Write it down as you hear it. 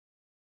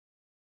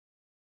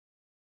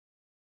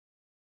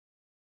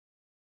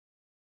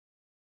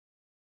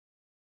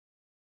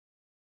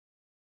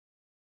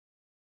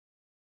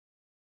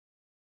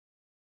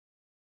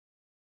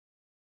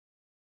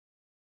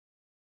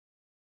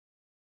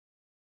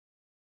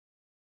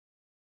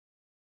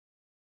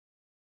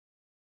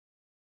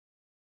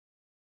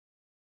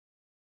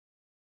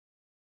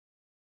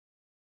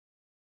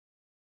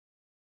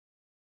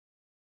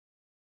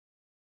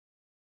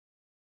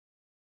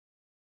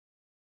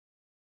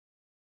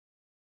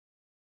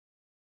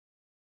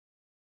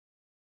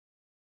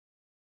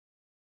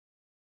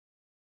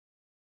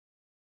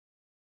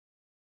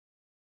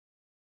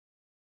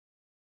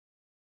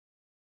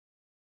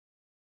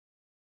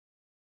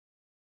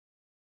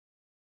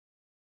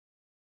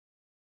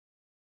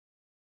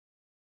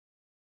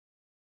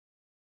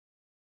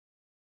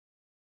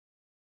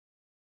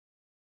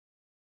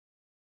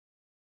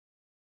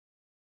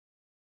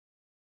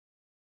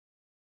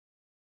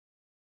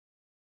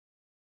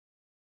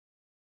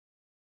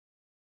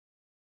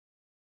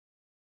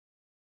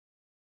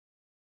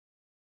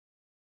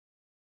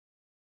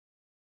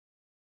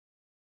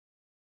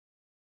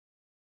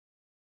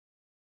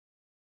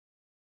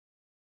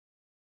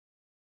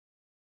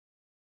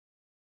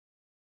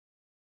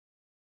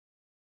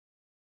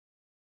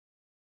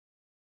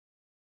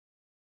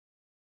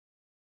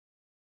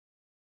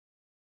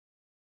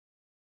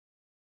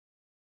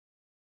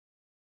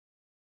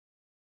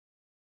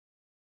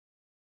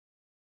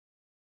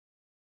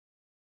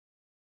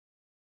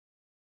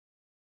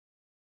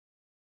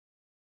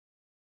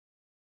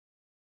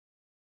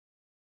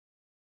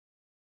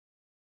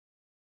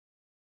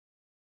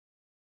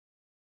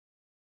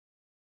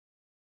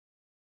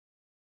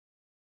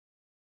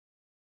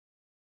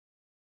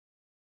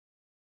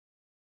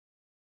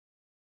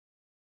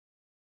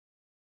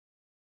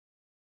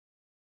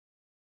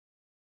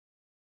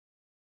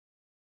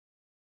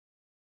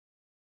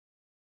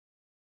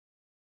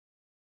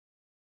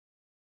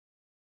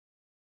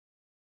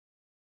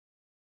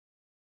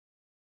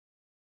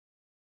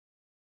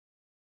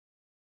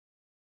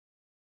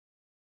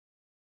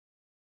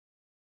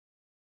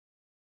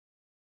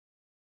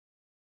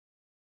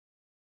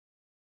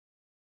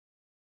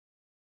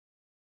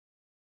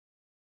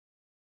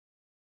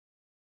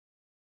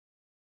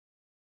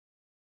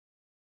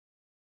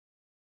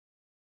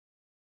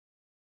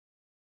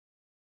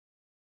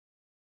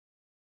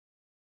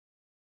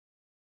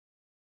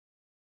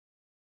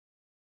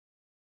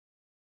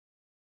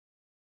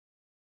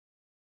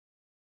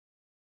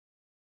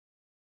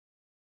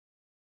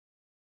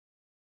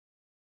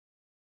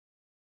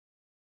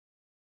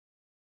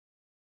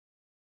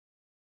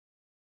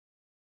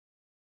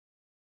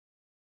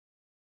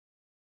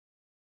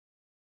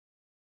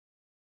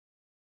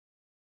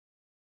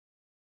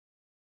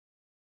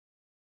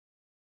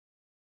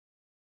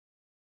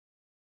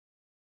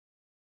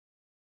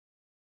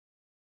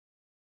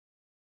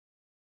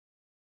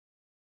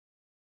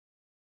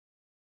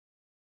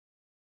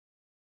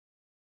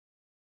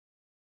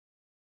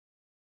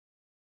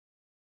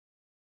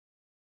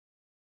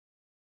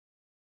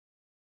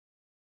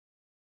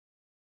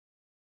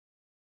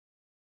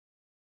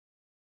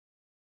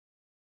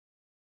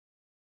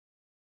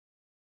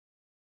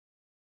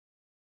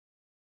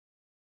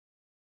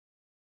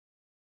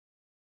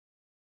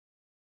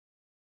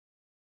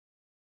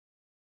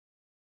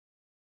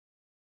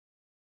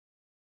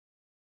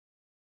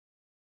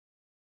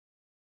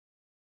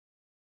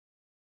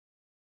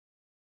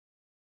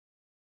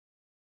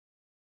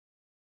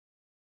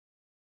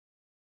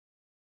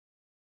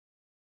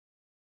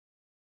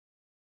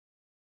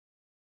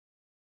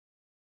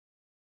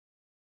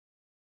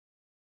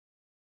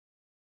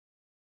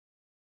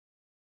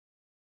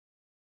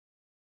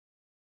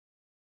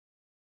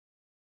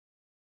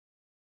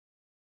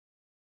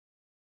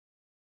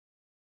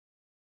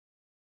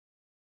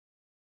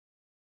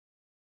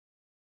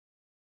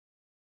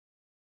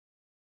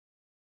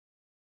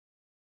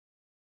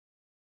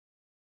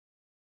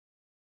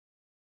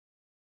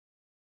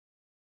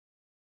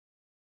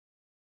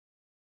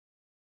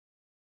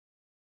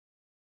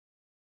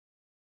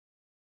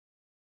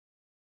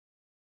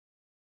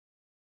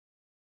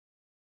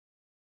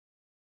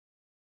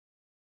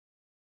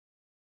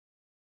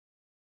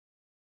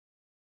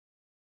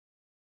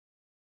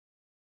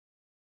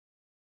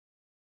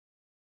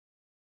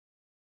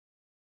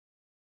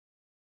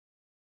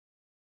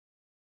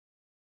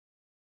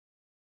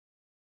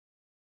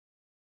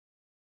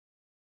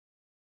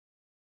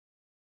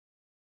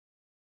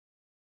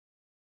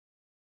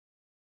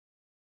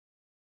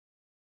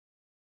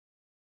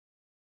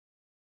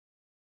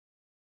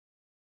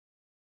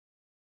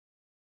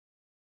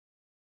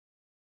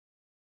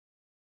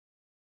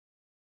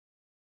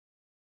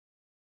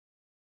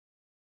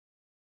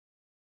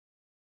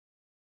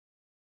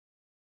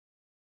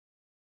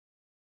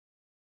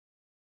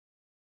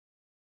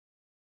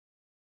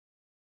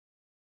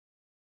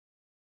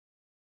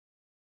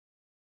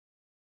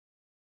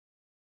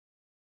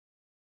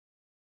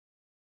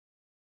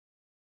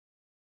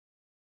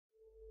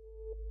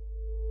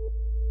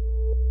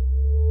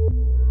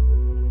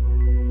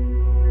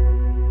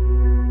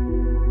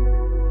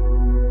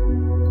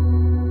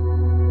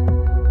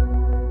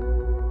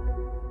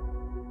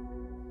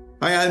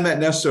I'm Matt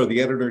Nesto,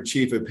 the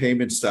editor-in-chief of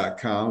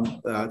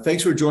payments.com.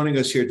 Thanks for joining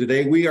us here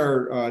today. We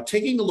are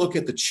taking a look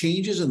at the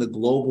changes in the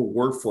global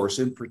workforce,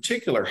 in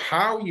particular,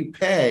 how you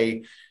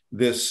pay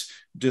this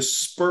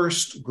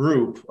dispersed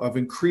group of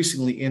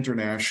increasingly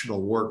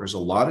international workers. A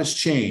lot has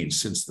changed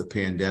since the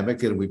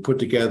pandemic, and we put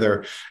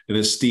together an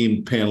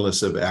esteemed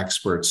panelist of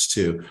experts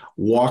to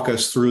walk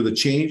us through the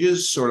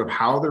changes, sort of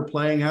how they're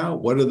playing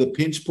out, what are the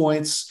pinch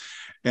points,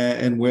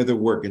 and where they're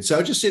working. So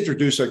I'll just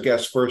introduce our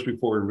guests first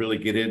before we really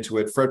get into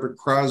it. Frederick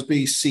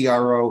Crosby,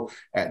 CRO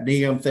at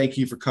NEOM. Thank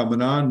you for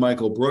coming on.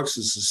 Michael Brooks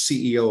is the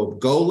CEO of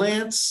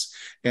Golance.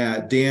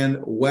 Dan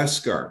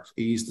Westgarth,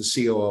 he's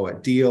the COO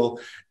at Deel.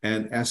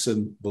 And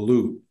Ehsan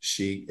Bulut,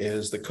 she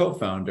is the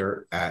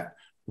co-founder at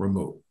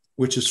Remote,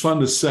 which is fun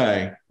to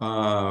say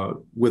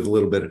with a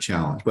little bit of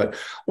challenge. But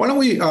why don't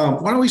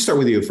we start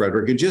with you,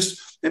 Frederick, and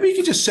just maybe you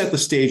can just set the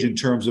stage in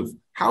terms of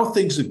how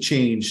things have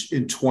changed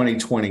in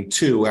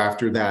 2022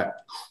 after that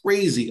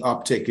crazy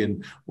uptick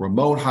in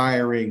remote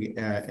hiring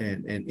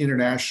and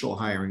international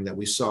hiring that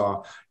we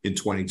saw in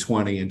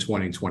 2020 and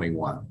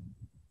 2021.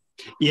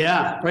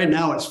 Yeah, right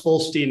now it's full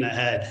steam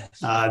ahead.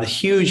 The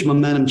huge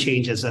momentum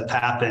changes that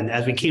happened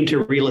as we came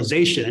to a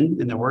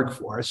realization in the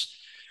workforce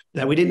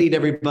that we didn't need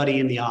everybody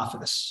in the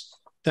office.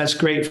 That's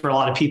great for a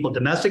lot of people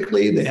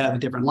domestically. They have a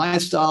different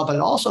lifestyle, but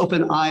it also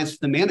opened eyes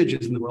to the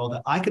managers in the world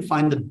that I could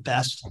find the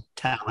best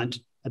talent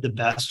at the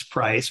best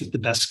price with the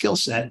best skill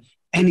set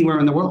anywhere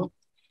in the world.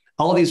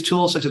 All of these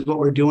tools, such as what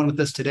we're doing with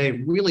this today,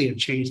 really have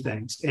changed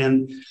things.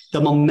 And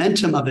the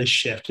momentum of this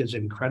shift is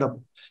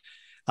incredible.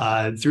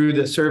 Through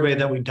the survey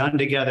that we've done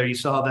together, you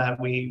saw that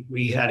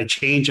we had a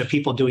change of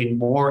people doing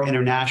more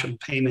international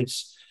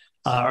payments,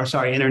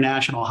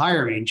 international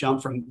hiring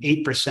jump from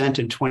 8%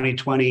 in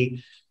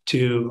 2020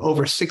 to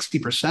over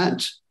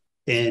 60%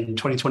 in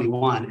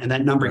 2021. And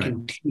that number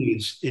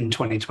continues in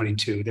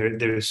 2022.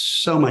 There's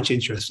so much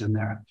interest in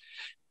there.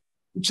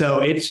 So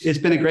it's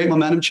been a great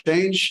momentum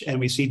change, and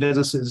we see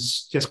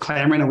businesses just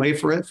clamoring away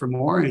for it for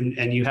more.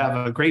 And you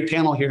have a great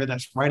panel here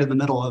that's right in the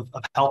middle of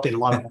helping a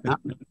lot of that.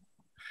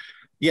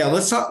 Yeah,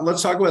 let's talk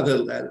about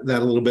that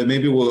a little bit.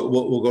 Maybe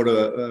we'll go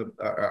to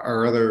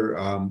our other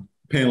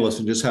panelists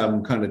and just have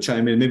them kind of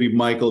chime in. Maybe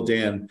Michael,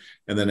 Dan,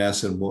 and then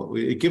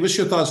Ehsan. Give us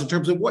your thoughts in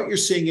terms of what you're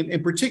seeing.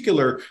 In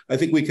particular, I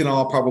think we can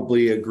all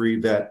probably agree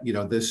that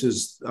this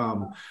is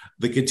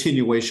the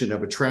continuation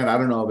of a trend. I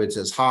don't know if it's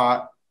as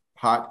hot,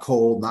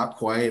 cold, not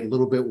quite, a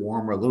little bit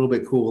warmer, a little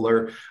bit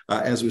cooler,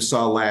 as we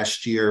saw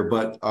last year.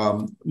 But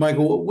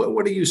Michael,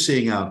 what are you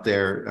seeing out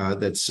there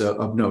that's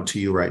of note to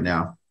you right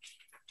now?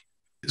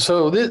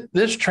 So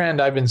this trend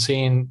I've been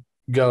seeing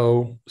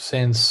go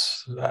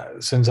since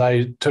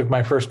I took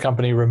my first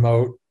company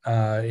remote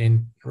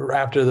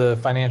after the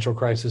financial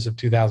crisis of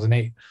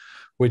 2008,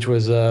 which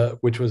was a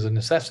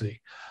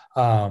necessity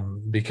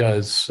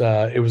because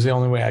it was the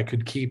only way I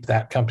could keep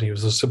that company. It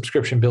was a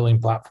subscription billing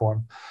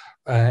platform,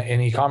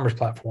 an e-commerce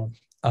platform,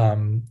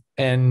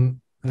 and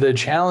the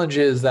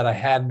challenges that I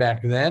had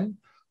back then,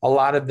 a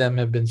lot of them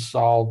have been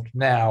solved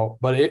now.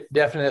 But it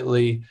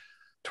definitely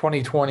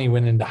 2020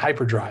 went into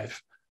hyperdrive,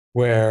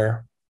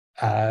 where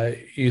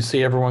you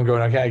see everyone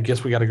going, okay, I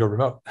guess we got to go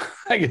remote.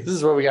 I guess this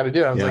is what we got to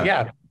do. I was like,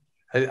 yeah,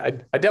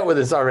 I dealt with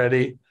this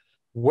already.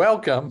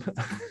 Welcome,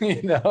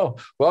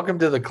 welcome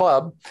to the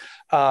club.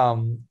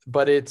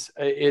 But it's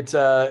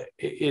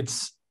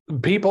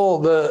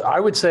people. I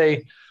would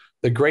say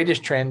the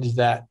greatest trend is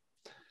that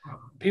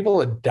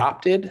people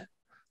adopted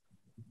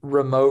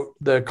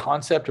the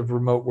concept of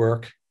remote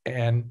work,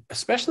 and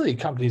especially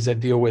companies that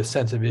deal with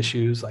sensitive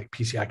issues like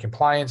PCI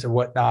compliance and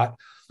whatnot.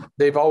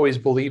 They've always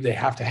believed they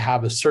have to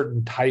have a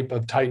certain type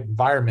of tight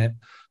environment,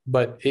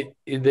 but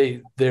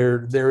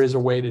there is a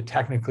way to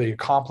technically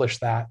accomplish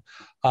that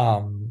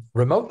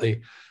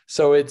remotely.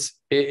 So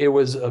it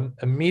was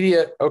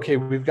immediate. Okay,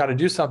 we've got to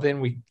do something.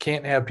 We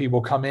can't have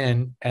people come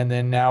in, and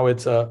then now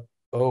it's oh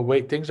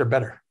wait, things are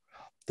better.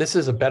 This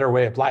is a better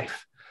way of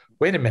life.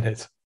 Wait a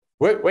minute.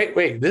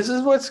 Wait. This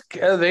is what's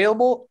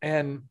available,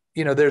 and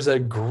there's a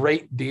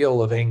great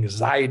deal of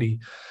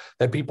anxiety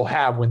that people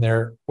have when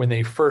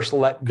they first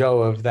let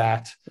go of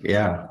that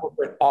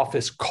corporate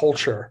office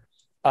culture.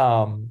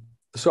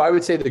 So I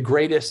would say the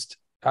greatest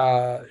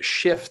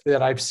shift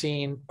that I've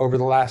seen over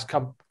the last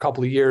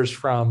couple of years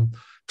from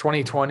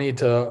 2020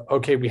 to,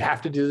 okay, we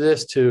have to do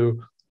this,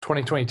 to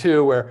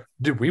 2022, where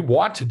do we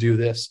want to do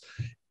this,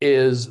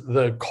 is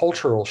the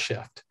cultural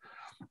shift.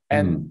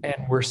 And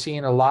we're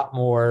seeing a lot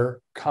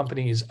more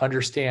companies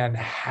understand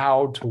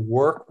how to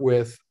work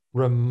with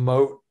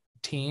remote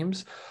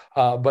teams,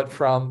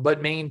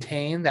 but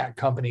maintain that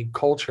company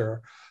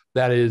culture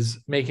that is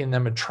making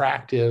them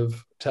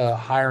attractive to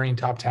hiring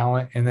top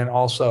talent, and then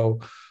also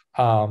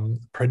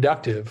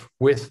productive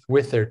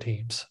with their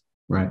teams.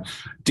 Right.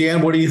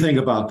 Dan, what do you think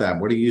about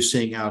that? What are you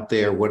seeing out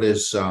there? What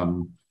is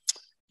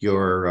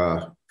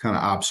your kind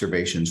of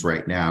observations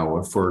right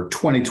now for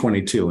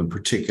 2022 in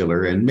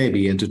particular, and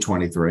maybe into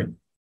 23?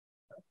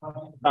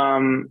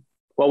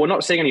 Well, we're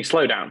not seeing any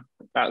slowdown,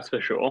 that's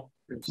for sure.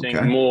 We're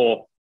seeing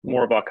more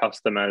of our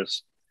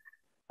customers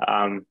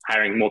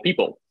hiring more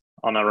people.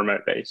 on a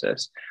remote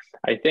basis.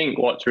 I think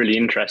what's really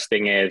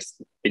interesting is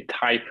the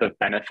type of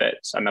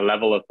benefits and the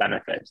level of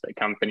benefits that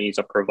companies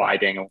are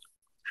providing or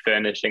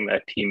furnishing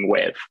their team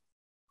with.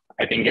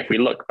 I think if we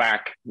look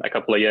back a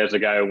couple of years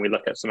ago and we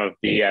look at some of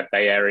the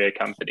Bay Area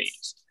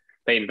companies,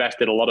 they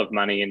invested a lot of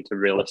money into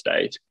real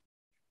estate.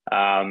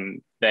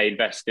 They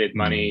invested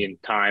money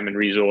and time and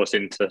resource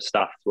into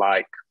stuff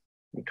like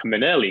come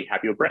in early,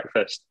 have your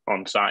breakfast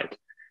on site.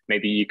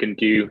 Maybe you can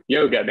do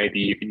yoga. Maybe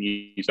you can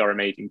use our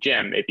amazing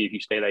gym. Maybe if you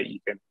stay late, you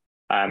can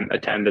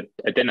attend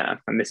a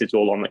dinner. And this is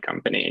all on the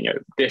company. And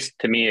this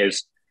to me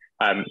is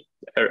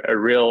a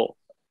real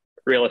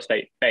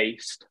estate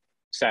based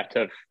set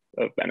of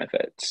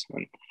benefits.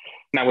 And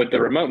now with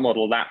the remote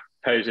model, that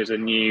poses a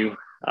new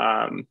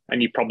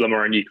problem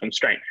or a new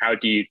constraint. How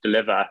do you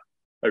deliver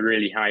a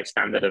really high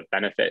standard of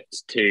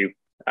benefits to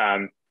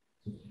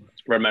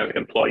remote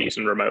employees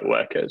and remote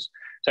workers?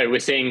 So we're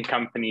seeing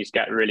companies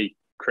get really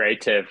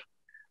creative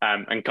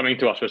and coming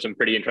to us with some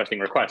pretty interesting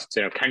requests.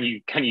 Can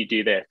you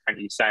do this? Can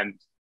you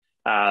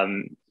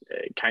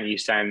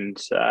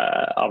send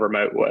our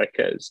remote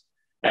workers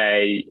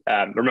a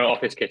remote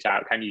office kit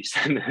out? Can you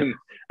send them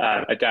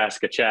a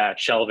desk, a chair,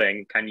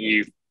 shelving? Can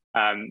you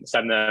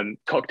send them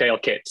cocktail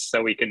kits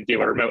so we can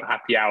do a remote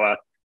happy hour?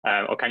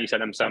 Or can you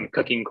send them some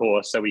cooking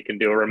course so we can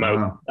do a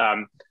remote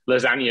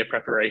lasagna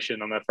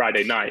preparation on a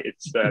Friday night?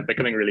 It's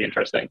becoming really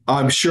interesting.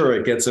 I'm sure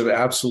it gets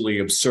absolutely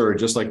absurd,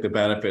 just like the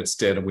benefits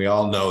did. And we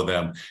all know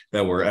them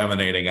that were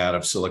emanating out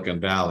of Silicon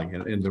Valley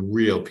in the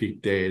real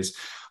peak days.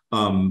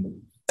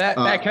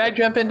 Matt, can I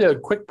jump into a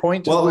quick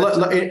point?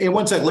 Well, in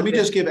one second, let me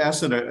just give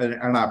Essen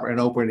an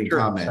opening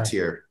comment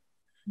here.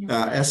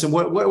 Essen,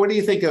 what do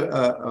you think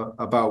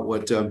about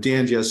what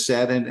Dan just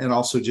said and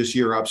also just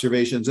your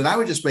observations? And I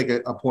would just make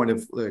a point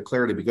of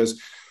clarity because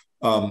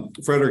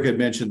Frederick had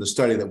mentioned the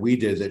study that we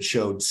did that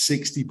showed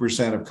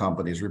 60% of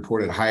companies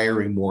reported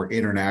hiring more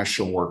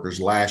international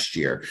workers last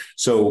year.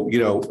 So,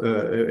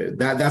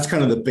 that's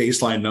kind of the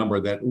baseline number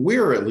that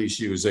we're at least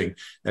using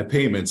at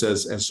Payments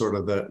as sort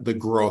of the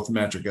growth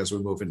metric as we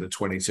move into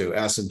 22.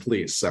 Essen,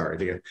 please. Sorry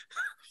to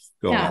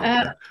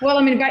well,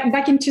 I mean,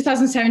 back in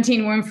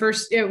 2017, when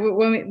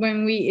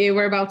we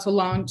were about to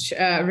launch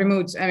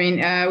remote, I mean,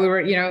 we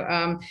were,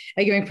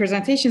 giving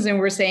presentations and we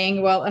were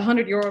saying, well,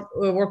 100-year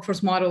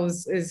workforce model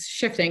is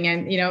shifting,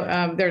 and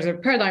there's a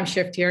paradigm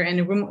shift here,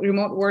 and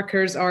remote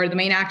workers are the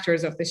main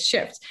actors of this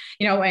shift.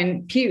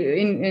 And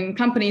in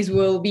companies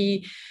we'll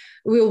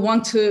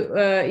want to,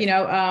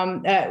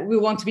 we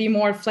want to be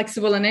more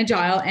flexible and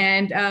agile.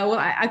 And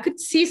I could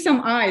see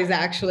some eyes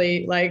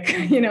actually,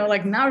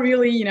 not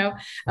really,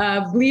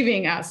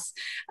 believing us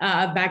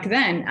back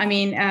then. I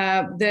mean,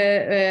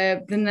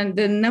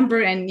 the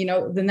number and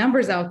the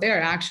numbers out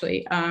there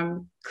actually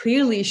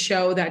clearly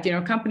show that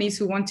companies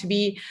who want to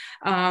be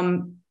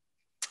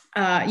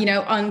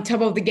on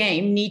top of the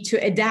game need to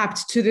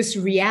adapt to this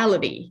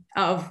reality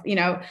of,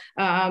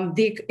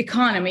 the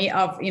economy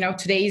of,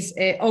 today's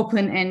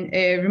open and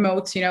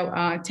remote,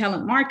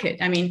 talent market.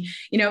 I mean,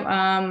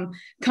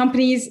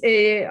 companies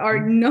are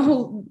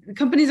no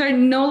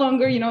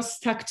longer,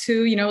 stuck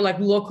to,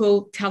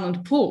 local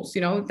talent pools.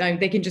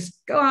 They can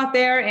just go out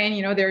there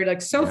and,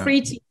 they're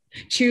free to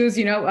choose,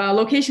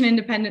 location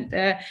independent,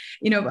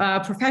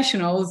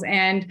 professionals.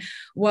 And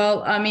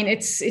well, I mean,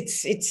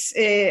 it's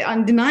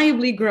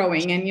undeniably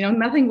growing, and,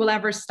 nothing will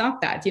ever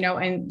stop that,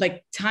 and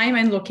time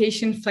and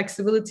location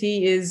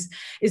flexibility is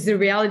the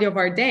reality of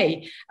our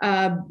day.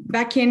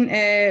 Back in,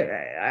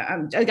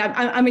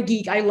 I'm a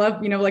geek. I love,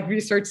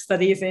 research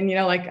studies and,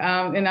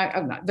 and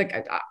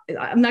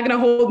I'm not going to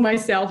hold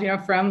myself,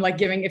 from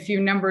giving a few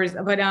numbers,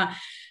 but,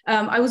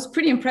 I was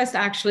pretty impressed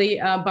actually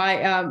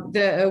by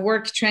the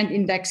Work Trend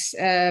Index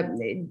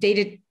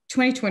dated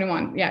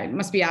 2021. Yeah, it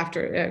must be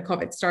after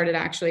COVID started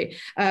actually,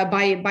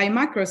 by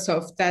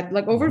Microsoft, that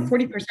over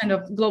 40%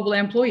 of global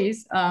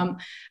employees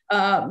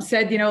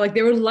said,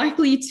 they were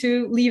likely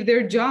to leave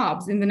their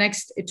jobs in the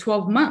next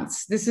 12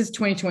 months. This is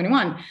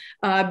 2021,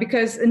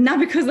 because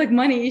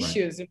money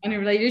issues, right, money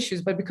related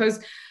issues, but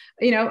because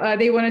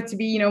they wanted to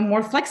be,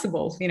 more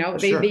flexible,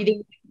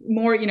 they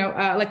more,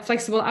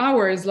 flexible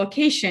hours,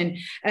 location,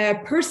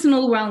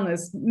 personal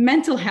wellness,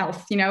 mental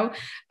health, they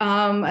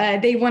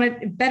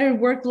wanted better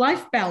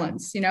work-life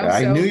balance,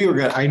 I knew you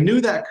were I knew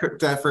that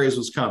phrase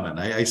was coming.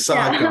 I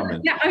saw it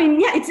coming. Yeah. I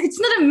mean, it's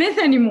not a myth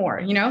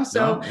anymore,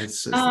 so no,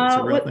 it's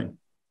a real thing.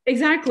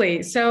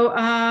 Exactly. So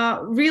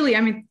really,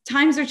 I mean,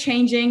 times are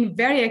changing.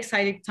 Very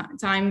exciting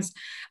times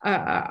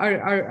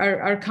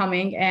are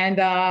coming, and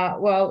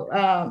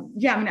I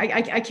mean,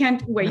 I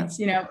can't wait,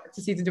 to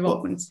see the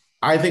developments.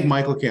 I think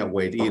Michael can't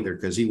wait either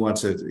because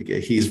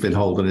he's been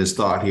holding his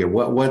thought here.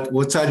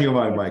 What's on your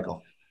mind,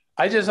 Michael?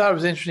 I just thought it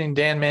was interesting.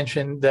 Dan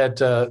mentioned that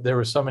there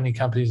were so many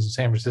companies in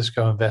San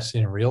Francisco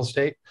investing in real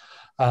estate.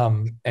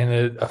 And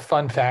a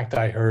fun fact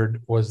I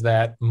heard was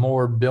that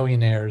more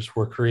billionaires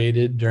were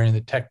created during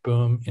the tech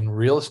boom in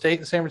real estate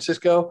in San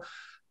Francisco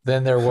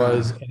than there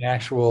was in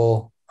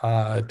actual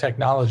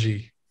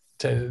technology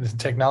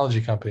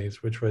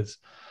companies, which was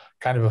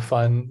kind of a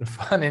fun,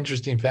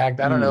 interesting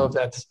fact. I don't know if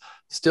that's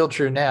still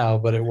true now,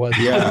 but it was.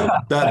 Yeah,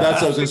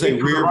 that's what I was going to say.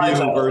 Rear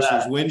view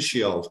versus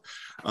windshield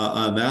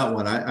on that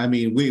one. I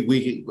mean,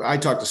 I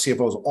talk to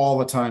CFOs all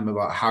the time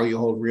about how you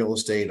hold real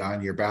estate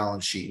on your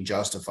balance sheet and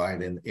justify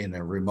it in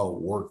a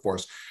remote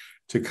workforce,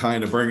 to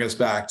kind of bring us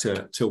back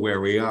to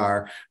where we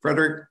are.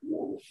 Frederick,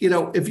 you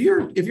know, if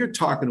you're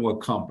talking to a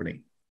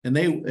company and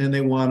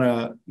they want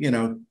to, you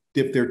know,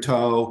 dip their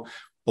toe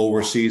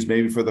overseas,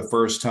 maybe for the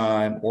first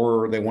time,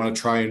 or they want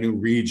to try a new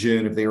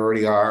region if they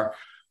already are,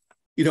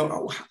 you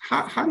know,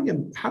 how do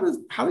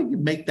you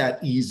make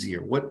that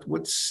easier?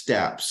 What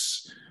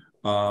steps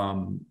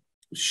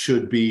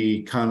should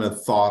be kind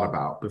of thought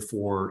about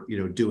before, you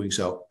know, doing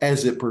so,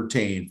 as it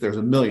pertains? There's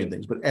a million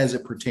things, but as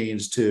it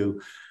pertains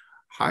to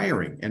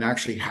hiring and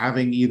actually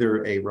having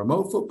either a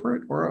remote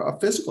footprint or a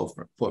physical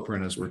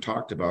footprint, as we're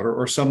talked about,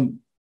 or some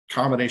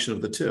combination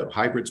of the two.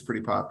 Hybrid's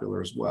pretty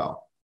popular as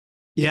well.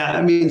 Yeah,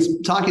 I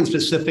mean, talking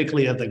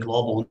specifically of the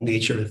global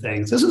nature of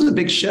things, this is a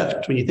big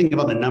shift when you think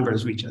about the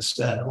numbers we just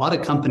said. A lot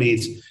of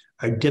companies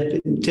are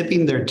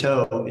dipping their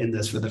toe in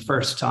this for the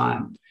first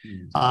time.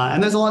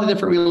 And there's a lot of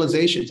different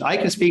realizations. I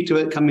can speak to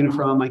it coming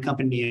from my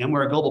company, and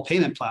we're a global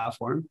payment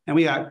platform, and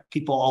we got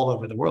people all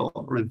over the world.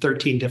 We're in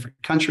 13 different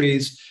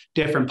countries,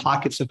 different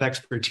pockets of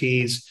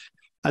expertise.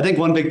 I think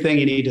one big thing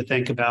you need to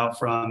think about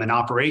from an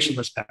operation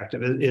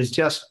perspective is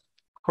just,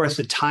 of course,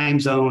 the time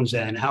zones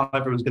and how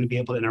everyone's going to be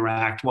able to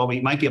interact. While we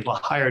might be able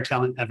to hire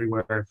talent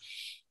everywhere,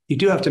 you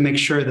do have to make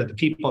sure that the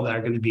people that are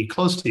going to be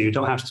close to you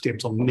don't have to stay up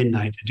till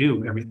midnight to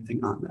do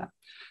everything on that.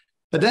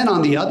 But then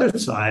on the other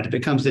side, if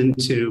it comes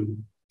into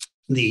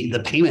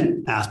the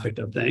payment aspect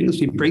of things,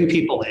 you bring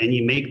people in,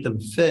 you make them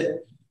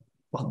fit,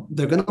 well,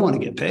 they're going to want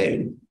to get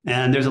paid.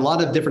 And there's a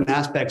lot of different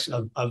aspects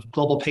of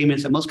global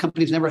payments that most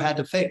companies never had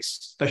to face,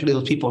 especially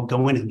those people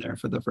going in there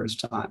for the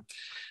first time.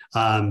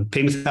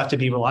 Payments have to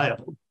be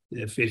reliable.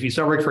 If you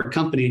start working for a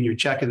company and your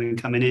check isn't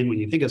coming in when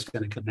you think it's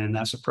going to come in,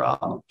 that's a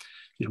problem.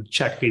 You know,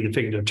 check being the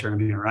figurative term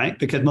here, right?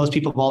 Because most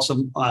people have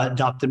also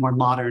adopted more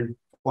modern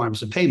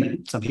forms of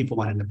payment. Some people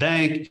want it in the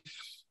bank.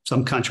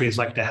 Some countries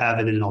like to have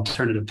it in an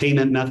alternative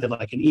payment method,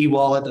 like an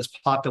e-wallet that's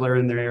popular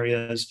in their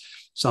areas.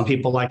 Some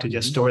people like to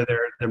just store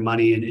their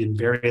money in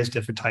various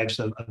different types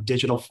of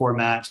digital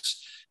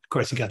formats. Of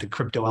course, you got the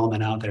crypto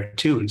element out there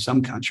too in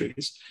some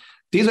countries.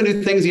 These are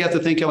new things you have to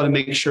think about to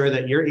make sure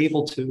that you're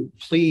able to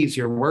please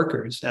your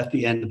workers at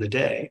the end of the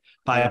day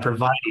by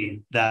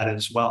providing that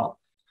as well.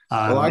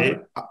 Well,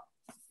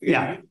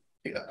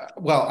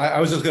 I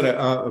was just going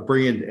to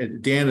bring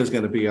in, Dan is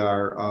going to be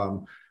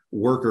our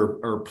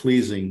worker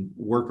pleasing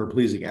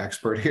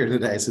expert here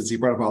today, since he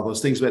brought up all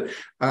those things. But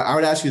I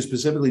would ask you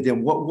specifically,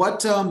 Dan,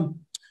 what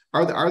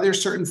are there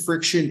certain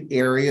friction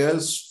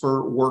areas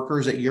for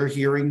workers that you're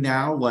hearing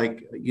now?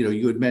 Like, you know,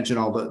 you had mentioned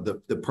all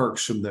the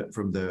perks from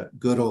the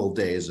good old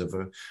days of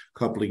a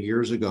couple of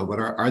years ago, but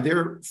are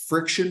there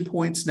friction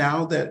points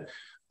now that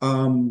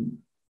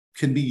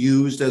can be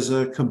used as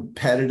a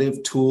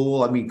competitive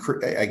tool? I mean,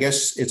 I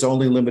guess it's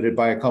only limited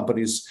by a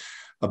company's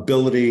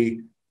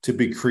ability to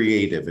be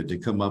creative and to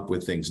come up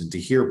with things and to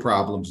hear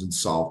problems and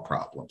solve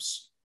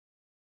problems.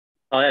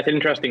 Oh, that's an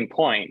interesting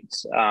point.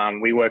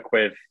 We work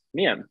with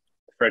Niam,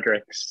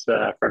 Frederick's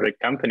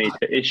company,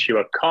 to issue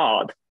a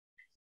card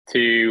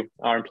to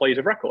our employees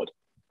of record.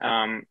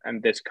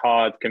 And this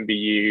card can be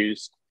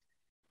used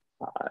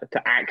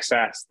to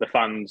access the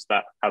funds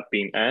that have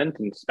been earned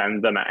and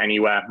spend them at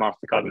anywhere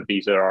MasterCard and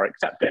Visa are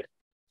accepted.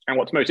 And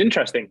what's most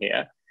interesting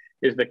here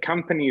is the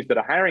companies that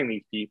are hiring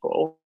these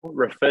people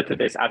refer to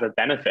this as a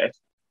benefit.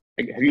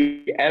 Have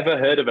you ever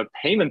heard of a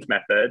payment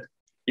method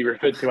you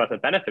referred to as a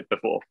benefit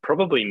before?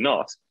 Probably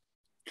not.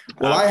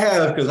 Well, I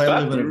have, because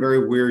I live in a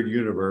very weird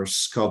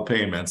universe called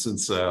payments, and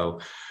so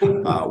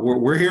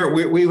we're here.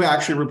 We've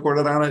actually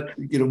reported on it,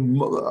 you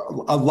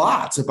know, a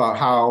lot about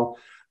how,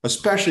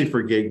 especially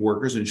for gig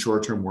workers and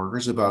short-term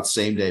workers, about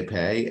same-day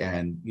pay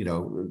and, you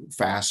know,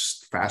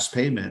 fast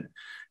payment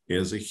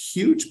is a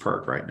huge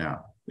perk right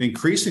now,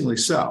 increasingly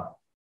so.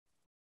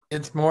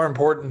 It's more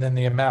important than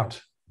the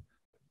amount.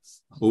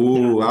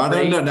 Ooh, I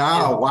don't know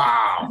now.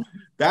 Wow,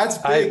 that's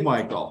big,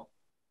 Michael.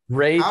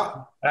 Rate.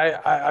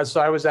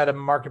 So I was at a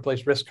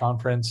marketplace risk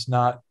conference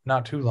not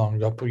too long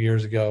ago, a couple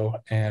years ago,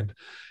 and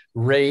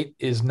rate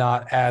is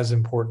not as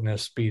important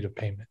as speed of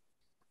payment.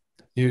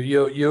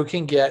 You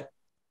can get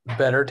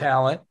better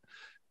talent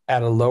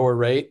at a lower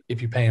rate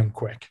if you pay them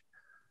quick.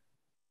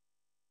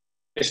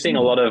 You're seeing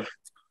a lot of.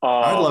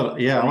 I love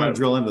it. Yeah, I want to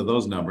drill into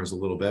those numbers a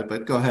little bit,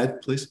 but go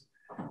ahead, please.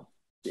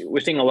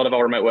 We're seeing a lot of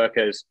our remote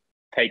workers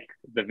take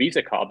the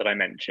Visa card that I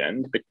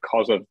mentioned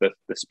because of the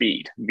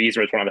speed.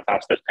 Visa is one of the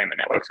fastest payment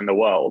networks in the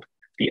world.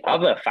 The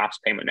other fast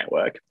payment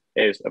network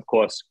is, of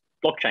course,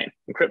 blockchain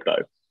and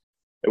crypto.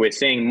 We're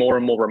seeing more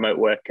and more remote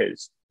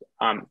workers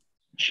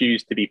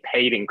choose to be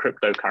paid in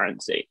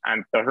cryptocurrency.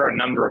 And there are a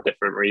number of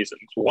different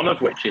reasons, one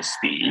of which is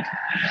speed.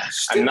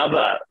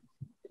 Another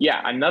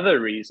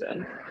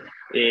reason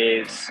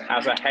is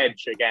as a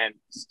hedge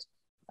against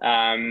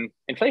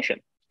inflation,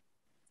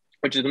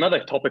 which is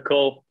another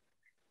topical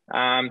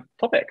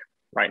topic.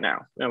 right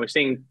now. We're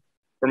seeing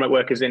remote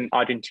workers in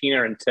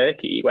Argentina and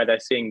Turkey where they're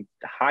seeing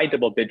high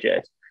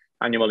double-digit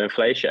annual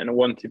inflation and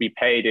want to be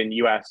paid in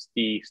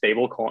USD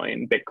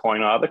stablecoin, Bitcoin,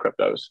 or other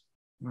cryptos.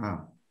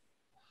 Wow.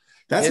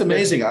 That's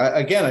amazing.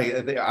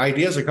 The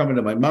ideas are coming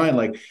to my mind.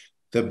 Like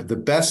the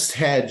best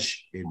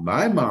hedge in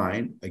my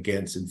mind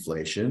against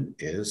inflation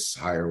is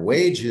higher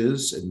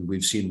wages. And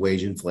we've seen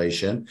wage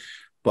inflation.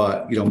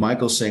 But,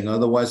 Michael's saying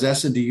otherwise.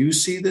 Essen, do you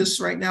see this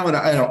right now? And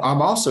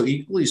I'm also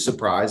equally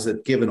surprised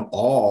that given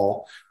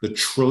all the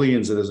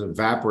trillions that has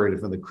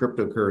evaporated from the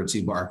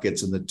cryptocurrency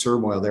markets and the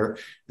turmoil there,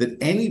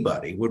 that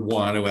anybody would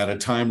want to, at a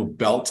time of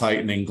belt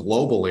tightening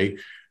globally,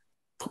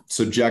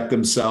 subject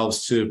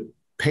themselves to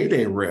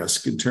payday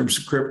risk in terms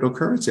of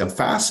cryptocurrency. I'm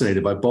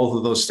fascinated by both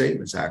of those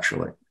statements,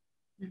 actually.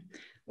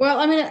 Well,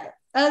 I mean,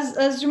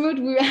 as Jumud,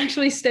 we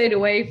actually stayed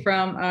away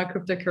from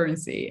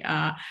cryptocurrency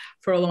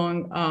for a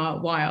long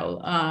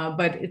while,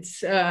 but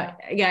it's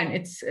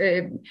again,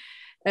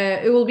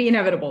 it will be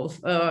inevitable,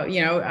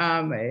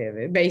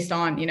 based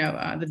on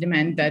the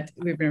demand that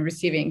we've been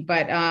receiving.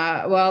 But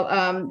I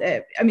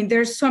mean,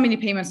 there's so many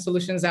payment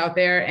solutions out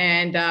there,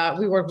 and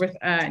we work with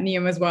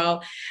Neum as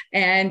well,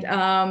 and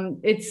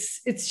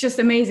it's just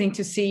amazing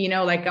to see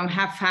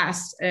how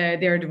fast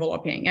they're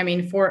developing. I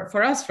mean,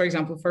 for us, for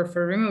example, for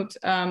remote,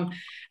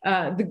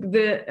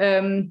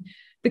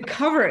 the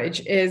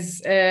coverage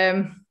is,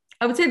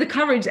 I would say the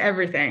coverage is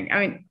everything. I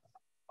mean,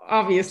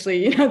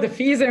 obviously, the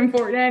fees are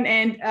important.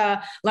 And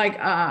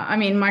I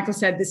mean, Michael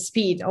said the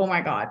speed, oh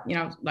my God,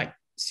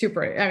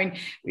 super. I mean,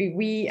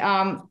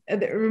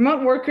 the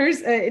remote workers,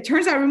 it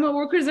turns out remote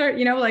workers are,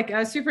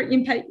 super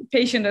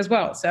impatient as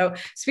well. So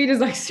speed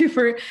is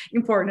super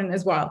important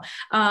as well.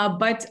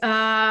 But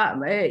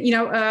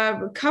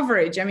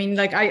coverage, I mean,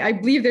 I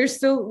believe there's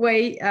still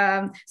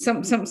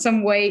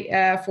some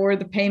way for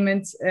the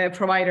payments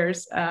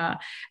providers to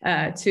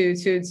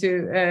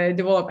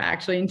develop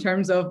actually in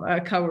terms of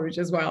coverage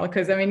as well.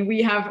 Because I mean,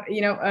 we have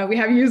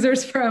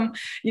users from,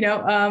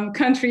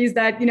 countries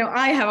that,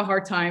 I have a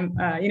hard time,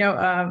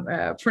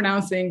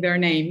 pronouncing their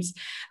names.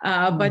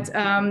 But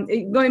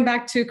going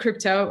back to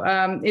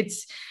crypto,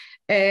 it's,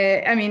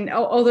 I mean,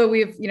 although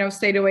we've,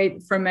 stayed away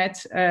from it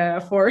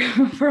for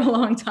a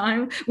long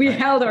time, we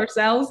held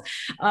ourselves.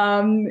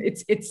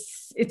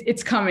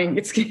 It's coming.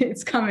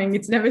 It's coming.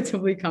 It's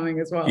inevitably coming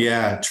as well.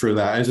 Yeah, true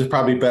that. It's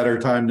probably better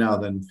time now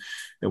than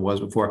it was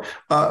before.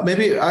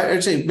 Maybe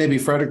I'd say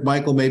Frederick,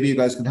 Michael, maybe you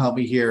guys can help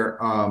me here.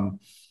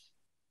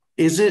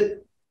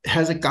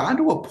 Has it gotten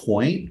to a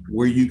point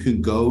where you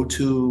can go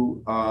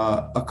to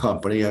a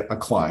company, a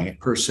client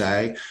per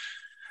se,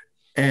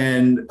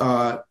 and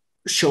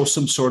show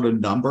some sort of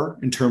number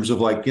in terms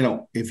of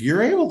if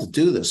you're able to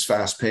do this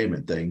fast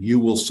payment thing, you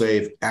will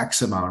save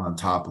X amount on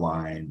top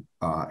line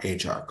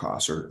HR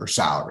costs or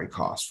salary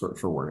costs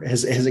for work.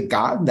 Has it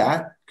gotten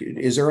that?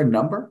 Is there a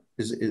number?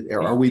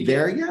 Are we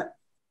there yet?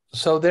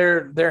 So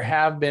there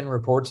have been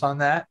reports on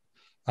that.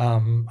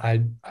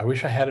 I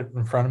wish I had it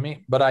in front of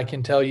me, but I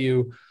can tell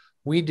you,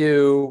 we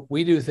do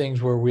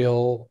things where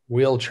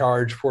we'll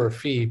charge for a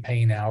fee,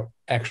 paying out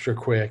extra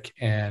quick,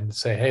 and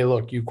say, hey,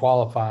 look, you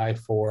qualify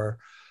for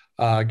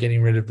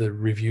getting rid of the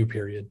review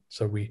period.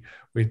 So we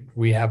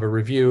have a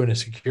review and a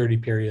security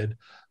period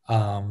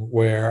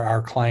where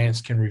our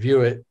clients can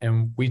review it,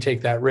 and we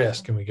take that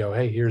risk and we go,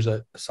 hey, here's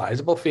a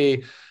sizable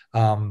fee.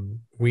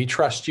 We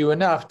trust you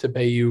enough to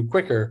pay you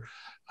quicker.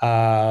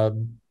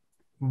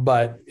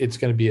 But it's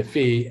going to be a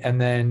fee. And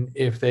then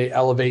if they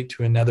elevate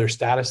to another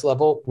status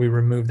level, we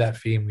remove that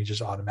fee and we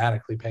just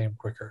automatically pay them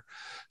quicker.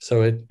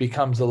 So it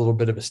becomes a little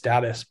bit of a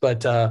status.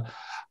 But I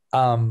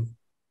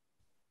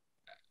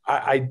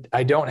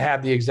don't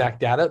have the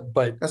exact data,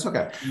 but that's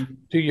okay.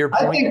 To your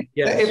point,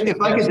 I think if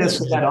I could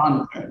just add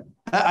on,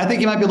 I think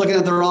you might be looking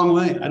at it the wrong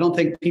way. I don't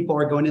think people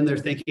are going in there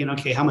thinking,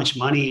 okay, how much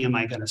money am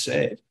I going to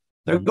save?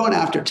 They're going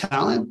after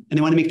talent, and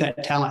they want to make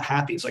that talent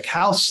happy. It's like,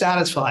 how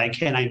satisfying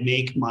can I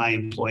make my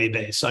employee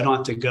base so I don't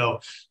have to go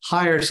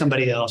hire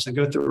somebody else and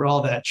go through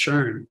all that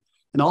churn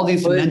and all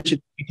these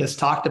dimensions we just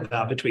talked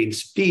about between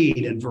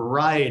speed and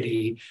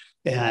variety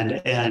and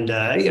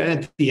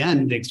at the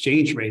end, the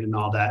exchange rate and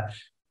all that.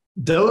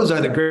 Those are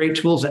the great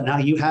tools that now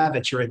you have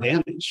at your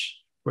advantage.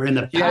 Where in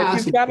the past,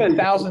 if you've got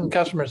 1,000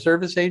 customer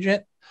service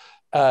agent,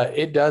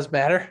 it does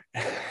matter.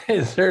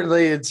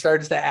 It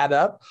starts to add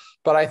up.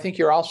 But I think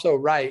you're also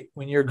right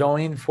when you're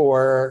going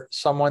for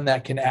someone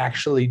that can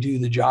actually do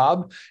the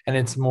job and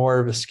it's more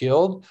of a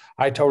skilled.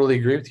 I totally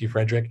agree with you,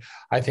 Frederick.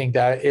 I think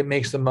that it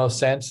makes the most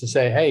sense to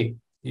say, hey,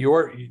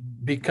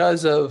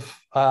 because of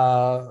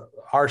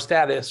our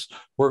status,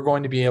 we're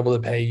going to be able to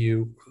pay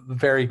you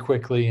very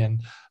quickly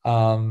and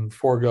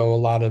forego a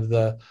lot of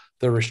the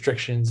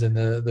restrictions and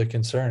the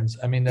concerns.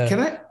 I mean, can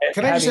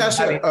I just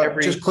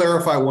ask, just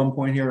clarify one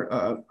point here,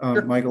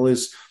 Sure. Michael,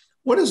 is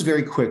what is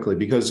very quickly?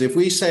 Because if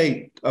we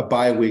say a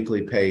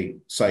biweekly pay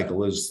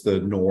cycle is the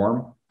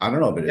norm, I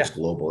don't know if it is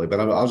globally, but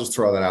I'll just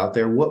throw that out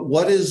there.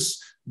 What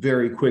is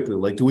very quickly?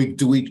 Like, do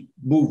we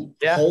move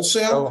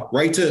wholesale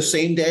right to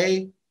same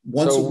day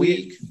once a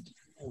week?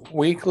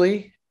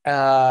 Weekly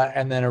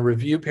and then a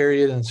review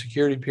period and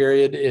security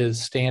period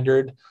is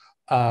standard.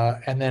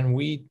 And then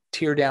we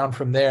tier down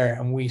from there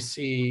and we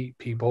see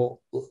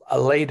people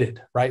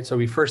elated, right?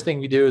 So first thing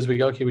we do is we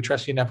go, okay, we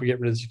trust you enough, we get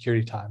rid of the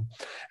security time.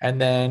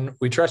 And then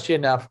we trust you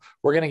enough,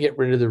 we're going to get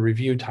rid of the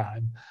review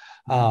time.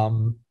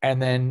 And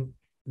then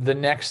the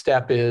next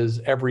step is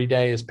every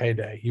day is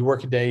payday. You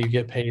work a day, you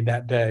get paid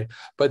that day.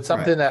 But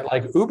something that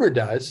like Uber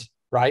does,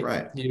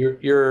 right?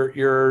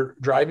 You're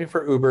driving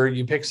for Uber,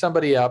 you pick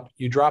somebody up,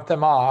 you drop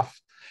them off,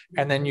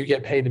 and then you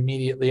get paid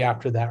immediately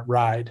after that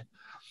ride.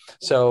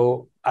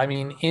 So, I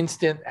mean,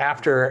 instant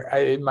after,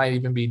 it might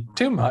even be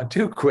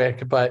too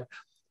quick, but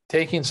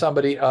taking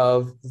somebody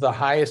of the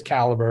highest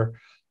caliber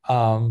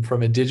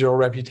from a digital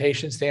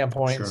reputation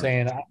standpoint,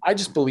 saying, I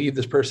just believe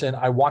this person,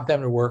 I want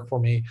them to work for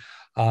me.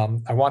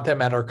 I want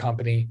them at our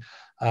company.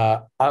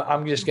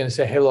 I'm just going to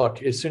say, hey,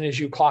 look, as soon as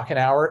you clock an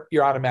hour,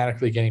 you're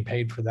automatically getting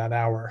paid for that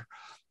hour.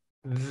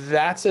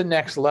 That's a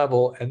next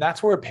level. And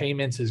that's where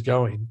payments is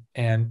going.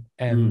 And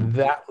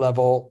that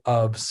level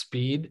of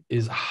speed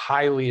is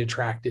highly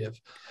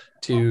attractive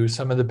to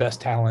some of the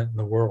best talent in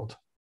the world.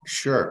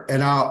 Sure.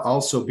 And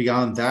also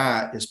beyond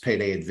that is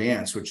payday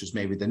advance, which is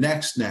maybe the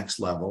next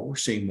level. We're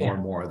seeing more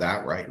and more of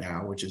that right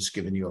now, which is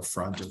giving you a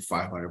front of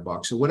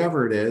 $500 or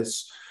whatever it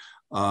is,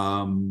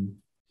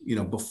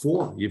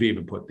 before you've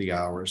even put the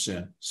hours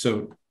in.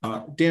 So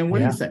Dan, what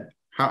do you think?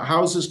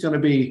 How is this going to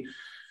be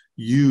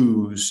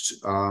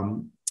used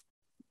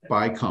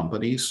by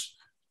companies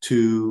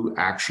to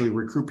actually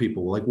recruit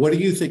people? Like, what do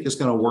you think is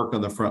going to work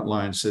on the front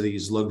lines to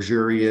these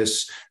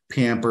luxurious,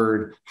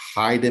 pampered,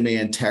 high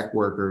demand tech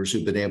workers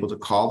who've been able to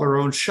call their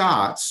own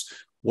shots?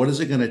 What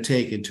is it going to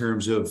take in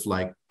terms of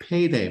like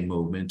payday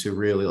movement to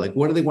really, like,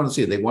 what do they want to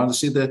see? They want to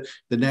see the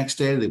next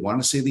day. They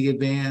want to see the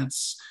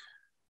advance.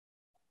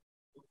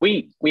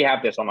 We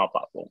have this on our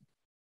platform.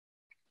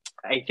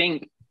 I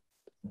think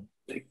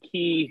the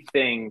key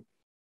thing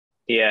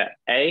here,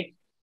 the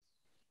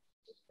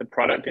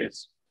product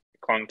is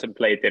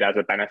contemplated as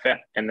a benefit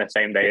in the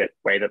same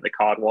way that the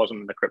card was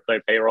and the crypto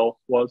payroll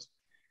was.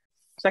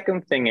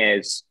 Second thing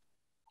is,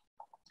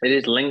 it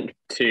is linked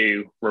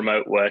to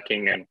remote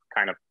working and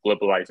kind of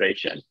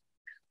globalization.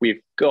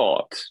 We've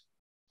got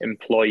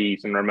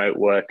employees and remote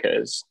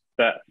workers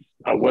that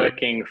are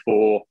working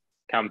for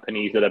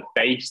companies that are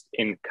based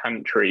in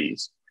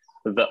countries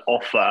that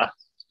offer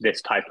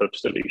this type of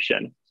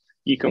solution.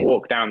 You can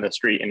walk down the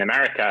street in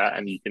America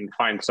and you can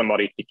find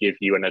somebody to give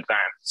you an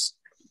advance.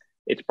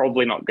 It's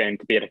probably not going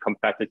to be at a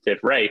competitive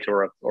rate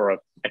or a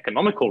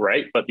economical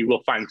rate, but you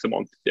will find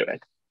someone to do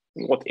it.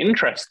 And what's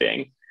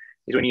interesting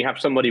is when you have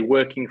somebody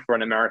working for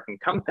an American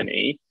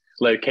company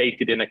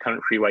located in a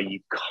country where you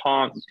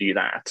can't do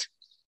that,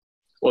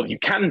 or you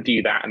can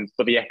do that,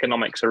 but the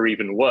economics are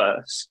even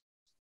worse.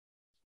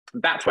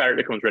 That's where it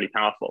becomes really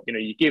powerful.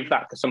 You give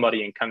that to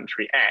somebody in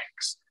country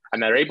X,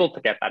 and they're able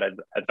to get that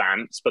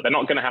advance, but they're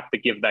not going to have to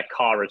give their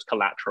car as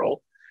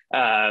collateral.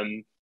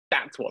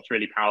 That's what's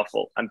really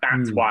powerful. And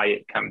that's why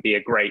it can be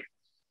a great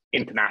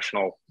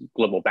international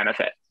global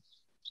benefit.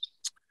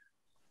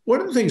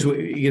 One of the things,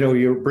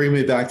 you bring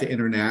me back to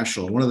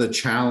international. One of the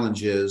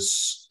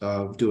challenges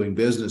of doing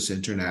business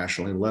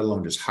internationally, let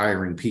alone just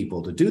hiring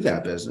people to do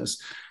that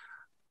business,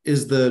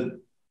 is the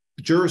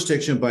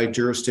jurisdiction by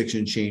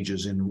jurisdiction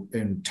changes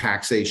in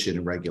taxation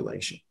and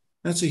regulation.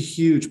 That's a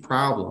huge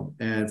problem.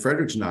 And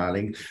Frederick's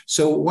nodding.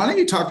 So why don't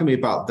you talk to me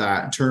about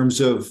that in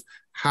terms of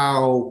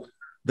how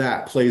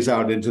that plays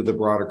out into the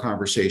broader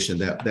conversation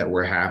that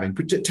we're having,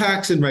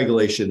 tax and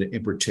regulation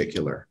in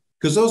particular,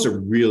 because those are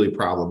really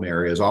problem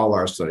areas. All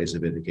our studies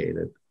have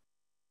indicated.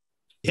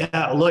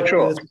 Yeah, look.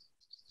 Sure.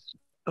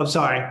 I'm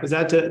sorry. Was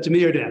that to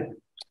me or Dan?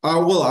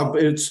 Well,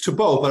 it's to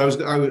both,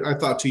 but I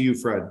thought to you,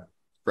 Frederick.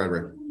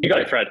 You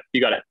got it, Fred.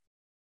 You got it.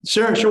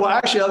 Sure. Well,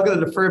 actually, I was going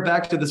to defer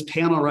back to this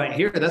panel right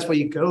here. That's why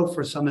you go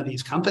for some of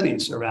these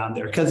companies around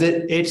there, because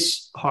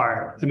it's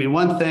hard. I mean,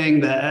 one thing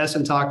that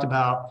Essen talked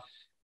about,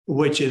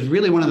 which is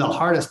really one of the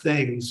hardest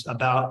things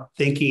about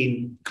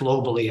thinking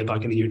globally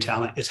about getting your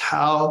talent, is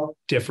how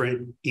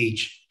different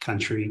each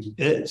country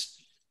is.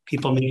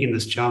 People making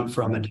this jump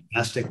from a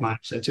domestic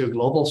mindset to a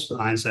global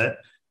mindset,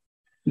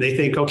 they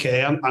think,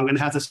 okay, I'm going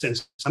to have to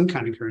send some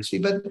kind of currency,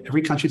 but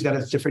every country's got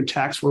its different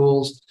tax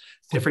rules.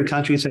 Different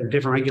countries have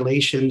different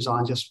regulations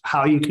on just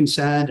how you can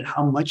send and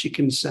how much you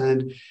can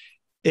send.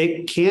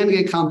 It can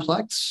get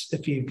complex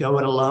if you go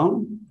it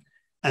alone.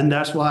 And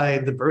that's why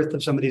the birth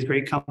of some of these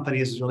great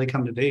companies has really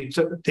come to be.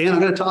 So Dan, I'm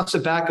going to toss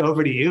it back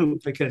over to you,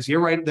 because you're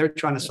right there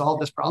trying to solve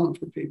this problem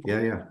for people.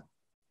 Yeah.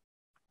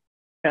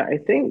 I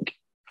think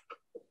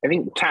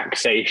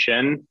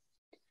taxation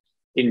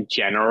in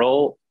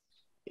general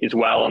is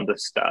well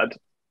understood.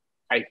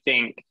 I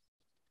think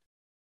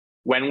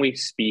when we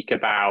speak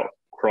about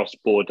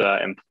cross-border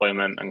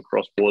employment and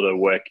cross-border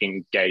work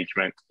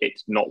engagement,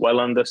 it's not well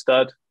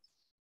understood.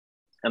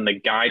 And the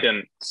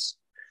guidance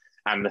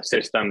and the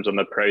systems and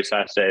the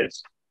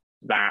processes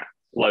that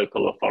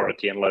local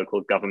authority and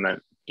local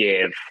government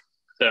give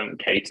don't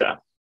cater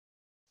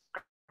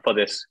for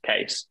this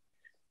case.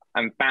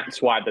 And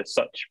that's why there's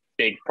such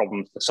big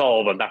problems to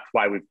solve. And that's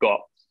why we've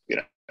got,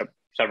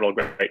 several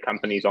great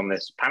companies on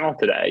this panel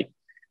today,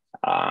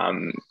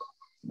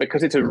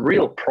 because it's a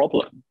real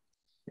problem.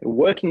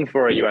 Working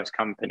for a US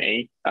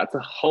company, that's a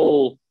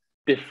whole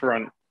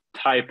different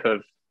type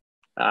of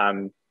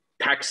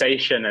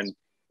taxation and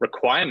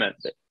requirement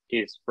that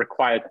is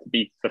required to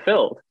be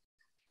fulfilled.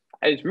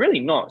 It's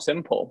really not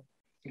simple.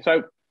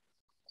 So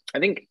I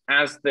think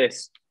as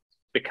this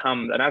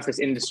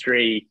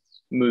industry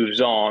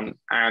moves on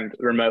and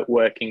remote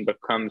working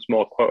becomes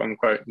more quote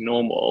unquote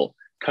normal,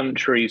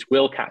 countries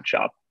will catch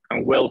up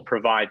and will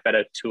provide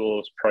better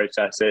tools,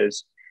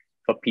 processes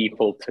for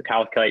people to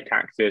calculate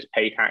taxes,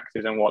 pay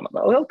taxes and whatnot.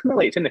 But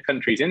ultimately, it's in the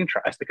country's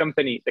interest. The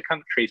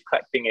country's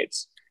collecting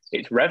its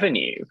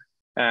revenue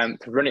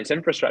to run its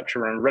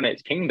infrastructure and run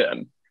its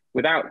kingdom.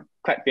 Without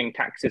collecting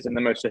taxes in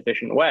the most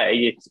efficient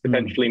way, it's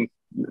potentially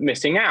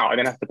missing out. I'm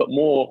going to have to put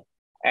more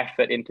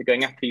effort into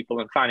going after people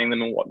and finding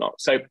them and whatnot.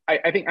 So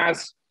I think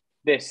as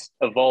this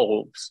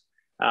evolves,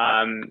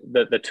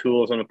 the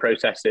tools and the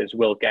processes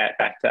will get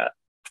better.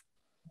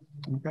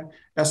 Okay.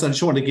 Esther, I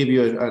just want to give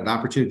you an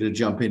opportunity to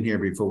jump in here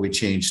before we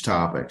change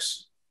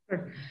topics.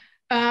 Sure.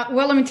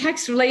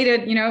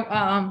 Tax-related,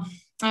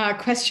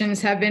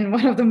 questions have been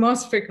one of the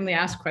most frequently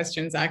asked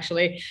questions,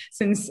 actually,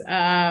 since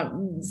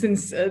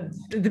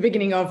the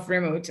beginning of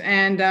remote.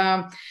 And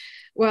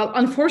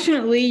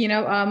unfortunately,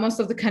 most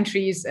of the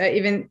countries,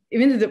 even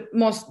the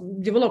most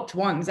developed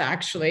ones,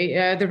 actually,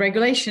 the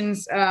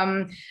regulations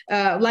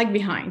lag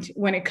behind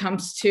when it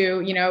comes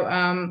to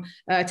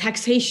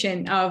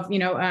taxation of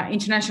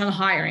international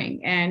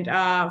hiring and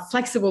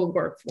flexible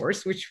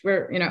workforce, which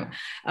we're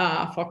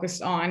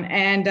focused on.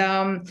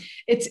 And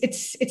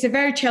it's a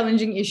very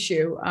challenging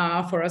issue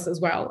for us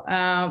as well.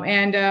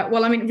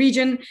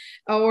 Region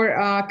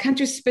or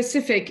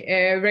country-specific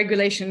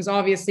regulations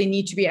obviously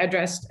need to be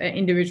addressed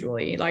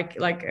individually. Like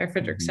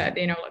Frederick said,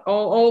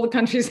 all the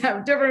countries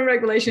have different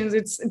regulations.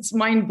 It's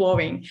mind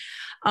blowing.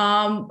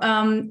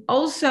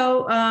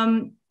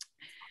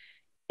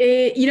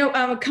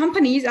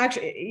 Companies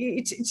actually.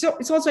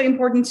 It's also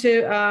important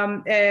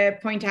to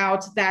point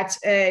out that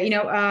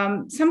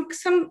some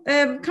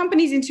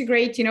companies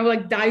integrate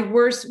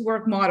diverse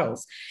work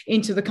models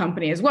into the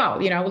company as well.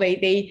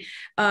 They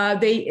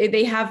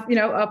have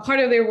a part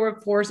of their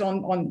workforce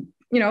on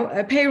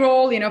a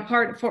payroll,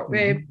 part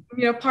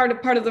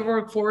of the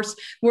workforce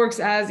works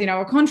as,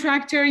 a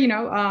contractor,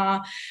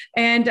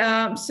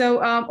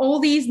 so all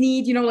these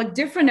need,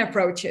 different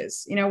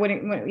approaches,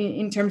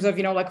 in terms of,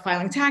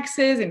 filing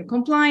taxes and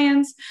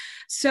compliance.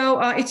 So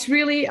it's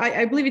really,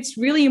 I believe it's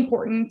really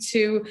important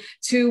to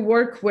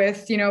work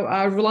with,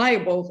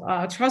 reliable,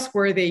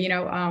 trustworthy,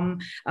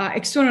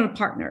 external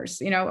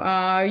partners.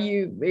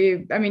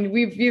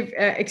 We've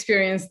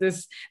experienced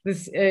this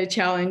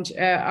challenge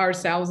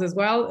ourselves as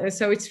well.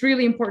 So it's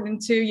really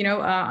important to,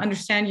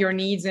 understand your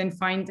needs and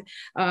find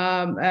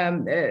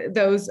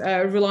those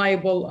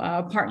reliable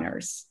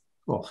partners.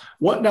 Cool.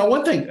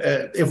 One thing,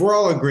 if we're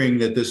all agreeing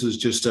that this is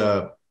just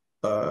a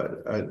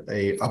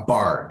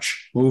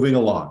barge moving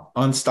along,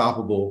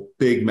 unstoppable,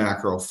 big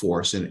macro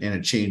force in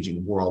a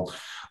changing world.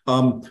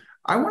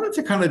 I wanted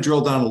to kind of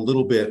drill down a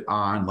little bit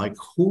on how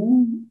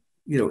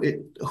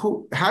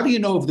do you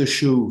know if the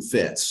shoe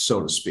fits,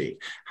 so to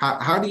speak?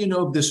 How do you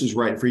know if this is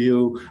right for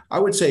you? I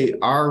would say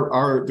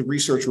the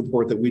research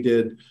report that we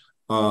did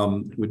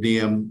with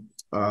Neum,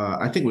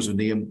 I think it was with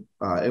Neum,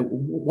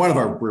 one of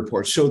our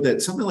reports showed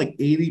that something like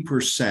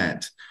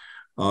 80%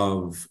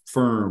 of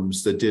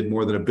firms that did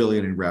more than $1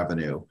 billion in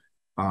revenue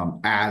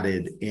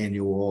added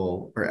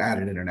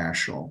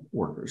international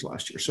workers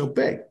last year. So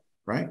big,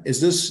 right? Is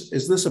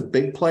this a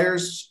big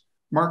players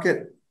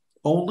market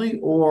only,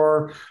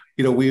 or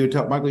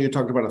Michael, you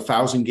talked about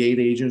 1,000 gate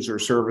agents or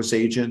service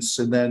agents,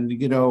 and then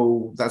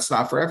that's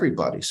not for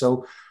everybody.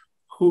 So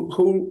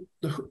who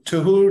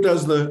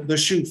does the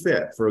shoe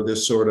fit for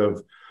this sort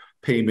of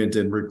payment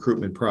and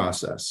recruitment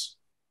process?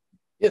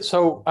 Yeah,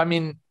 so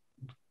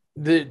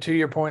to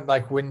your point,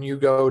 like when you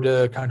go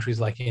to countries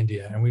like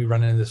India, and we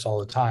run into this all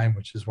the time,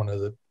 which is one of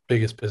the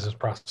biggest business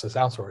process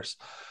outsource,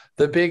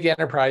 the big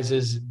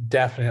enterprises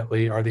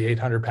definitely are the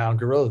 800-pound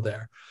gorilla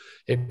there.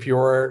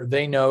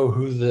 They know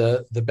who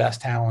the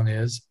best talent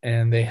is,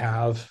 and they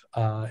have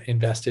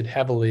invested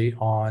heavily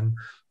on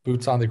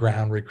boots on the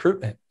ground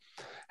recruitment.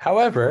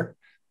 However,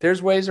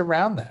 there's ways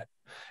around that.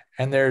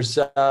 And there's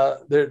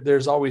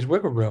always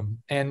wiggle room.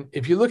 And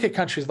if you look at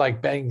countries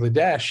like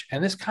Bangladesh,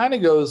 and this kind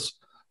of goes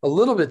a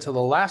little bit to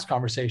the last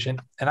conversation,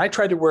 and I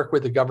tried to work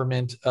with the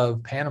government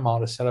of Panama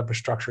to set up a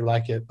structure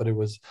like it, but it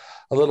was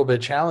a little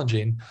bit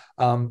challenging.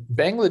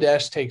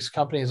 Bangladesh takes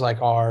companies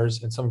like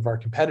ours and some of our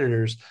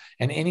competitors,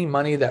 and any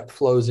money that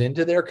flows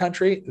into their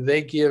country,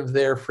 they give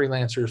their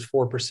freelancers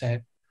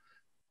 4%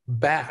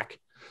 back.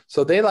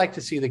 So they like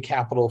to see the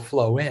capital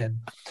flow in.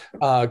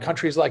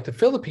 Countries like the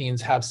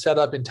Philippines have set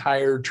up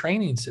entire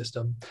training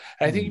system.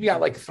 And I think you've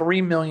got like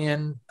 3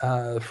 million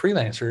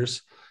freelancers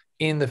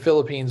in the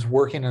Philippines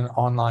working in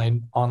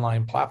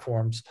online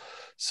platforms.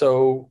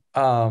 So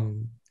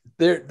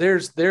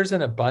there's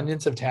an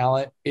abundance of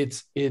talent.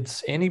 It's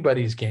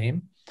anybody's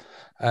game.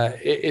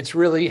 It's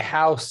really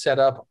how set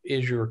up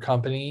is your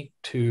company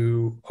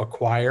to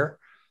acquire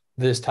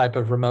this type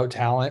of remote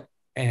talent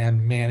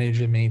and manage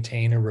and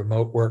maintain a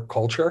remote work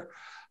culture.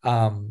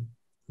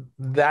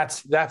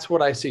 That's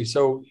what I see.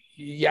 So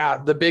yeah,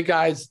 the big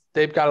guys,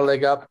 they've got a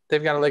leg up.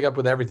 They've got a leg up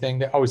with everything.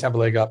 They always have a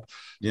leg up.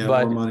 Yeah,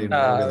 but more money,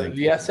 everything.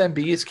 The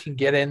SMBs can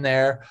get in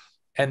there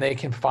and they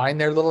can find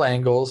their little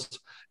angles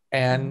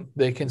and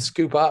they can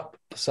scoop up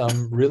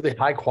some really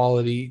high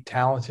quality,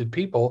 talented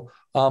people,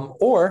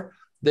 or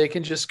they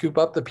can just scoop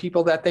up the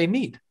people that they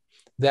need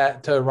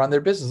that to run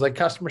their business. Like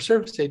customer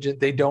service agent,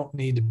 they don't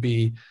need to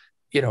be,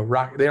 they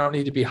don't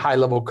need to be high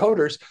level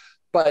coders,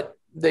 but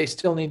they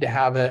still need to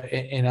have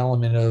an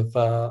element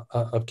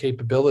of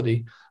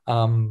capability.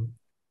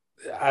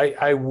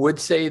 I would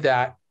say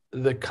that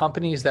the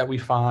companies that we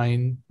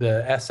find,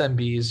 the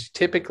SMBs,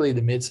 typically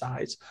the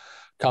mid-size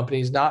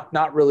companies,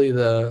 not really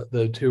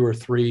the 2 or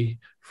 3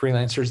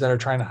 freelancers that are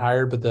trying to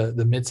hire, but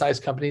the mid-size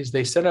companies,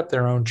 they set up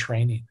their own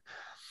training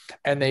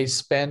and they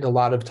spend a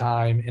lot of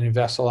time and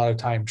invest a lot of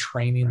time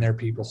training their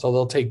people. So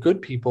they'll take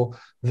good people,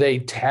 they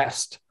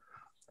test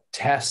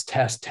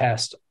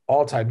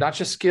all the time, not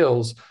just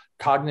skills,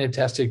 cognitive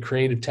tested,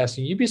 creative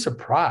testing. You'd be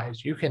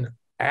surprised. You can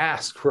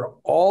ask for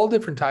all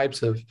different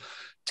types of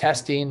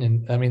testing.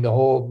 And I mean, the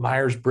whole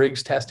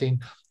Myers-Briggs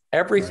testing,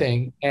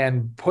 everything, right,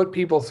 and put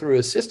people through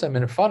a system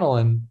and a funnel.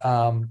 And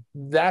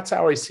that's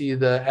how I see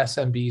the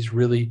SMBs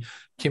really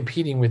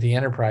competing with the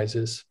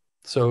enterprises.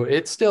 So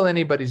it's still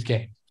anybody's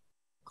game.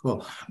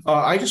 Cool.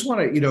 I just want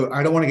to,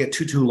 I don't want to get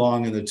too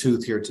long in the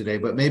tooth here today,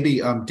 but maybe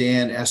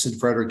Dan, Essen,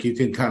 Frederick, you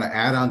can kind of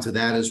add on to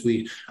that as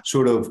we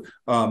sort of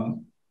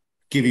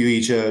give you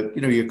each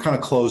your kind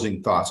of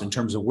closing thoughts in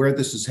terms of where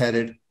this is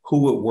headed,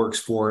 who it works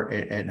for,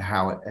 and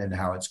how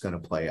it's going to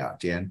play out.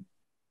 Dan?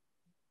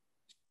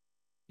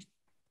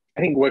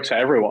 I think it works for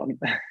everyone.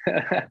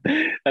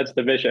 That's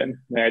the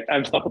vision.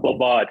 Unstoppable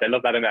barge. I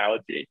love that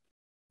analogy.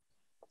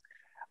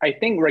 I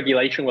think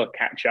regulation will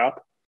catch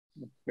up.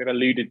 We've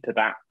alluded to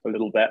that a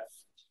little bit.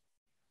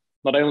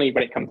 Not only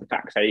when it comes to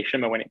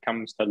taxation, but when it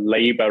comes to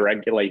labor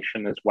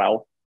regulation as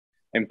well.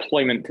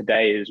 Employment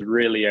today is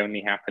really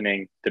only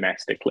happening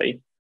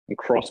domestically, and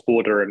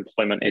cross-border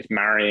employment is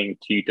marrying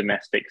 2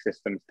 domestic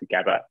systems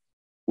together.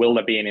 Will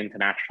there be an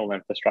international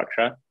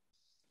infrastructure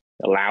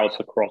that allows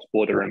for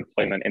cross-border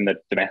employment in the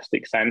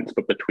domestic sense,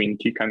 but between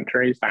 2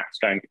 countries? That's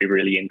going to be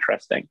really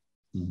interesting.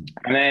 Mm-hmm.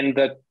 And then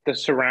the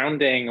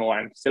surrounding or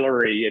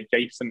ancillary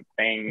adjacent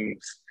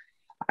things,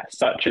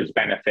 such as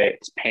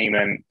benefits,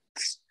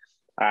 payments,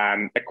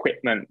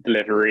 equipment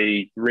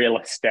delivery, real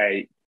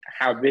estate,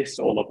 how this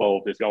all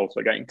evolved is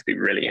also going to be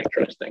really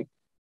interesting.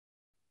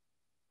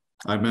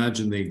 I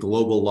imagine the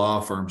global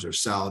law firms are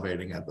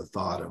salivating at the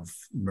thought of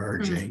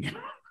merging,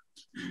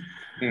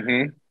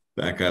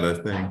 that kind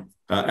of thing.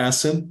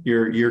 Essen,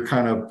 your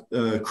kind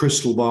of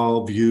crystal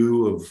ball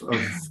view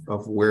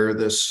of where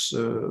this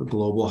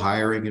global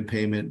hiring and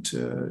payment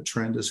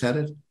trend is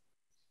headed?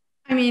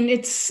 I mean,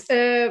 it's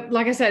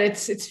like I said,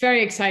 it's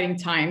very exciting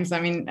times. I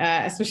mean,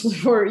 especially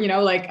for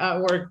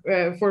work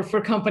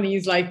for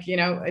companies like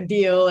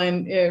Deel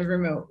and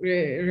Remote.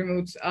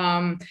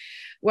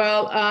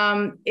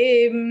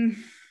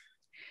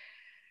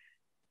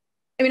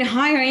 I mean,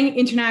 hiring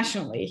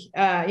internationally,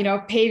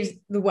 paves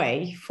the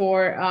way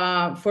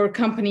for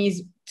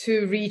companies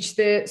to reach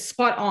the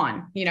spot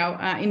on,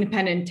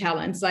 independent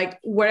talents, like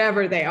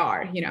wherever they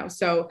are,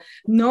 so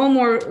no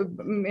more,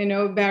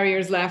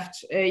 barriers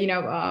left,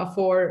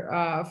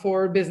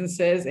 for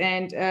businesses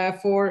and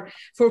for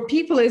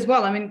people as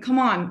well. I mean, come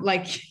on,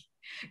 like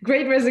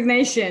Great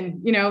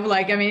Resignation, I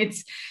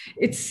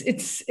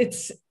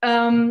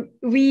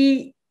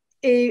mean,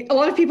 a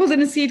lot of people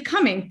didn't see it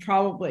coming,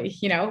 probably,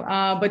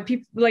 but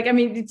people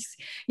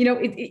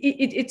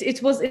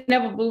it was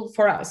inevitable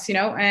for us,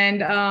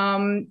 and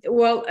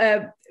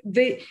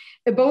they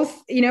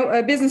both,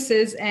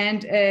 businesses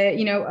and,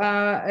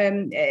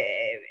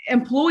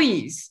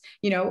 employees,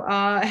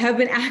 have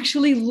been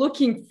actually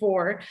looking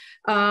for,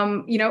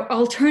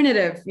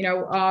 alternative,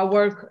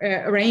 work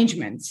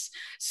arrangements.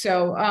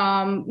 So,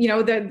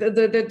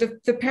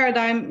 the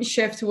paradigm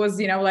shift was,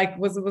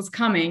 was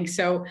coming.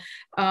 So,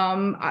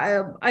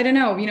 I don't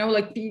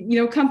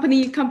know,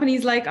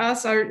 companies like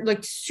us are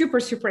like super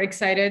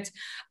excited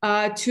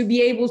to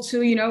be able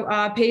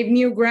to, pave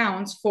new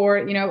grounds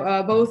for,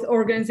 both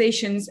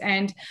organizations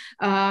and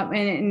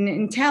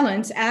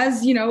talents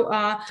as,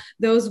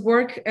 those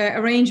work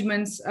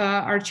arrangements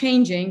are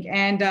changing.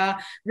 And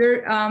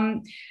we're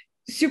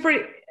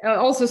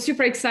also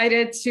super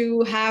excited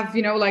to have,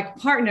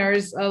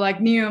 partners like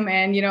Neum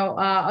and,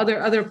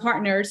 other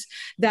partners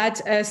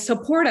that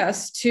support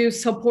us to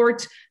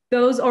support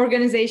those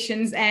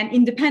organizations and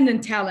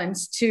independent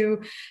talents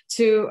to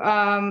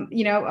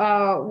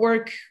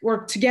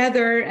work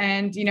together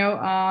and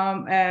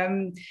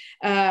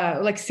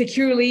like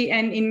securely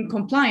and in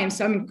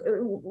compliance. I mean,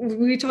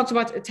 we talked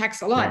about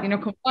tax a lot.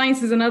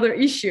 Compliance is another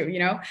issue.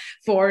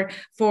 For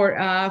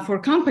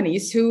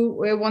companies who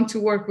want to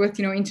work with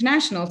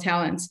international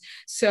talents.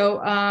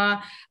 So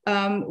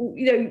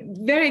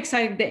very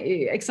exciting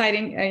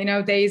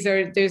days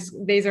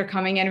are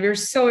coming, and we're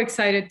so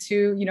excited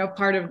to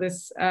part of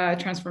this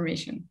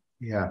transformation.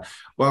 Yeah.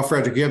 Well,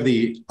 Fredrik, you have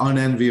the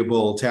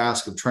unenviable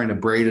task of trying to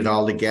braid it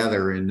all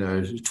together in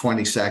a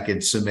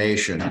 20-second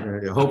summation.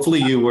 Hopefully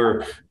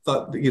you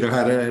had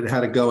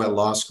to go at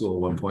law school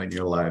at one point in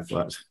your life.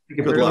 But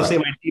I could barely say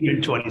my team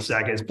in 20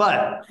 seconds,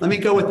 but let me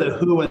go with the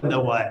who and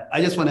the what.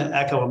 I just want to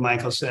echo what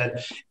Michael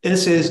said.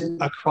 This is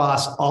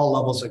across all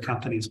levels of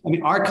companies. I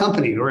mean, our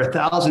company, we're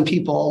 1,000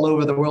 people all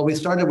over the world. We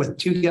started with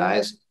 2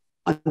 guys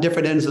on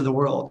different ends of the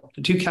world.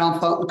 The 2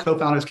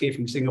 co-founders came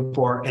from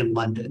Singapore and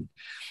London.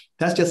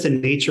 That's just the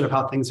nature of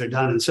how things are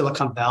done. In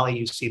Silicon Valley,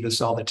 you see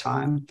this all the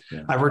time.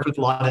 Yeah. I've worked with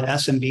a lot of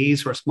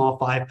SMBs who are small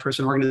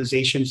 5-person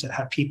organizations that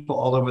have people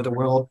all over the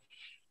world.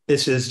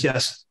 This is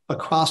just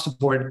across the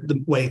board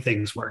the way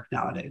things work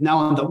nowadays. Now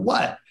on the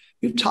what,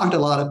 we've talked a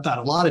lot about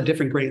a lot of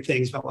different great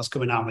things about what's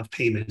going on with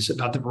payments,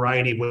 about the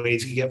variety of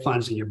ways you get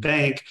funds in your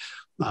bank,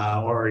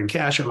 or in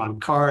cash or on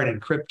card and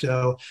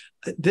crypto.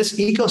 This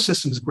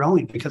ecosystem is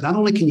growing because not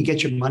only can you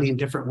get your money in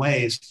different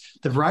ways,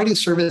 the variety of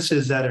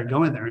services that are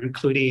going there,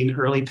 including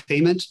early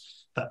payment,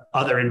 but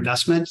other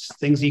investments,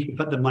 things you can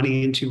put the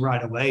money into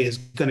right away, is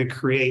going to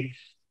create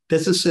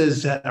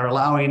businesses that are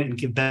allowing and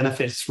give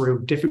benefits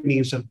through different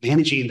means of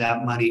managing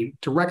that money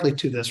directly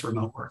to this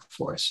remote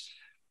workforce.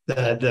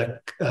 The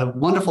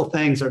wonderful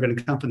things are going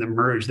to come from the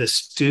merge, this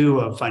stew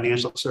of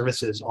financial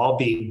services all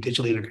being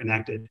digitally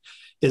interconnected,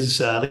 is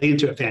leading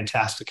to a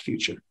fantastic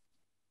future.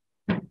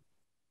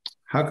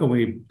 How can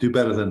we do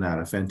better than that?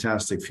 A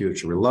fantastic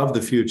future. We love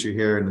the future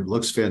here, and it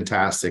looks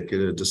fantastic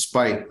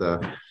despite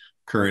the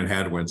current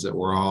headwinds that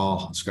we're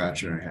all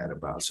scratching our head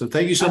about. So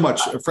thank you so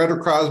much,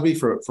 Fredrik Crosby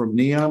from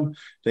Neom.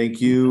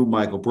 Thank you,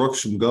 Michael Brooks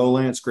from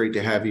Golan. It's great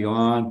to have you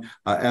on.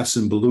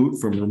 Ehson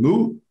Bulut from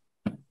Remoot.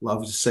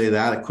 Love to say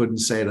that. I couldn't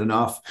say it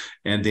enough.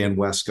 And Dan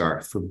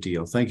Westgarth from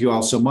Deel. Thank you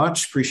all so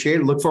much. Appreciate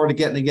it. Look forward to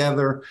getting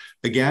together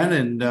again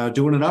and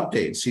doing an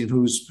update, seeing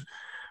whose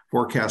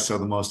forecasts are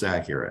the most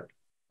accurate.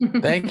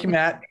 Thank you,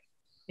 Matt.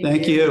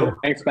 Thank you.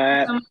 Thanks,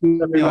 Matt.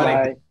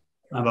 Everybody.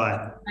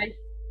 Bye-bye. Bye.